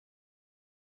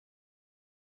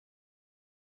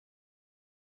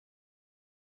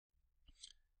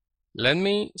Let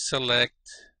me select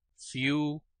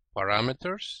few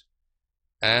parameters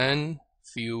and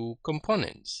few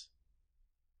components.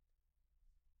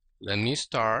 Let me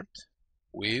start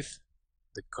with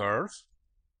the curve,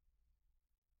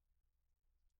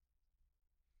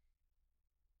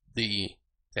 the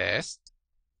test.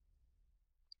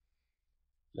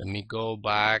 Let me go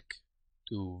back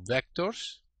to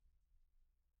vectors,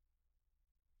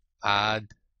 add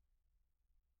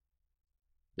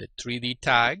the 3D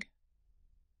tag.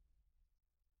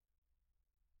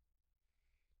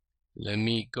 Let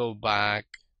me go back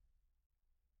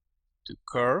to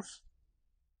curve,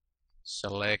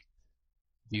 select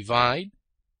divide,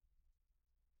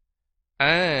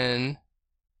 and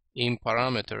in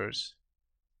parameters,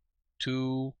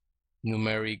 2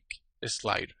 numeric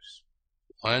sliders,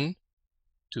 1,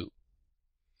 2.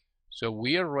 So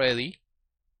we are ready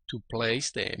to place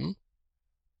them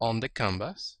on the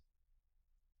canvas.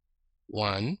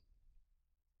 1,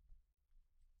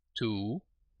 2,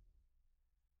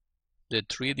 the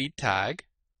 3D tag,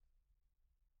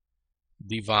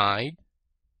 divide,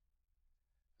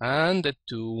 and the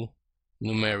 2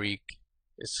 numeric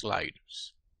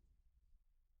sliders.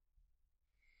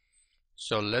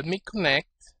 So let me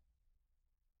connect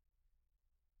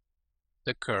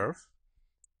the curve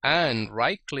and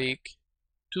right-click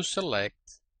to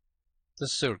select the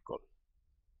circle.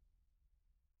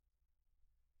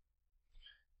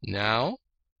 Now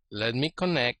let me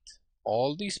connect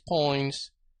all these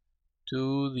points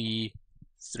to the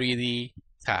 3D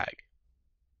tag.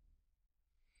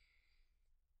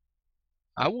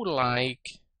 I would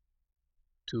like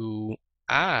to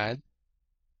add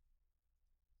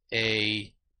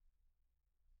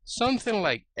something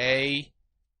like A,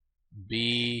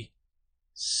 B,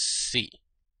 C.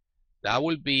 That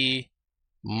will be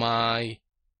my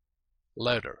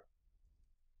letter.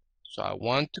 So I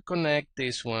want to connect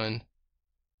this one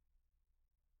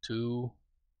to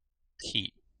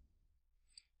T.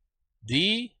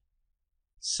 The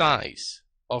size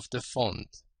of the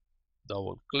font,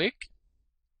 double click,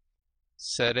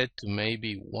 set it to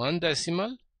maybe 1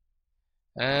 decimal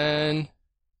and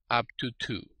up to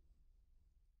 2.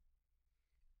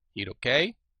 Hit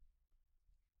OK,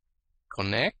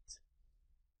 connect,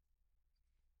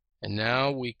 and now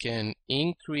we can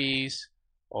increase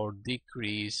or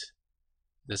decrease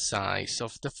the size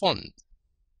of the font.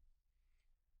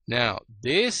 Now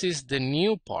this is the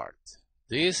new part.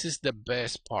 This is the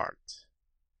best part,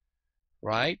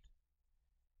 right?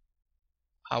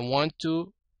 I want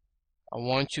you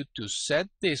to set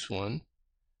this one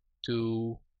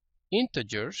to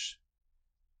integers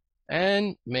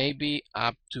and maybe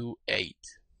up to 8,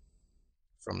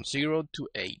 from 0 to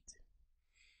 8.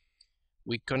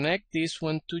 We connect this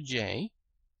one to J,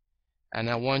 and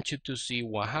I want you to see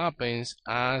what happens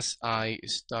as I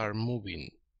start moving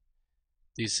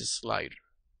this slider.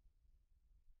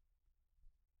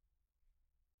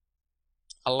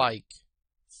 I like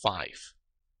 5,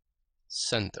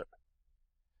 center.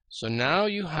 So now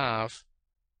you have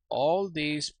all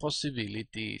these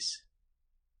possibilities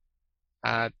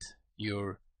at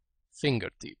your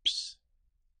fingertips.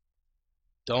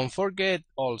 Don't forget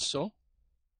also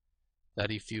that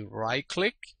if you right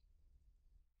click,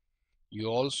 you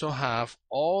also have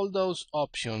all those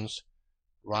options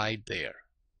right there.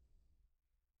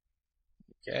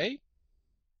 Okay?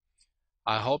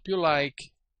 I hope you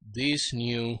like this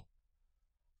new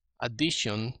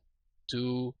addition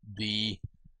to the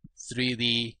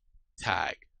 3D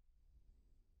tag.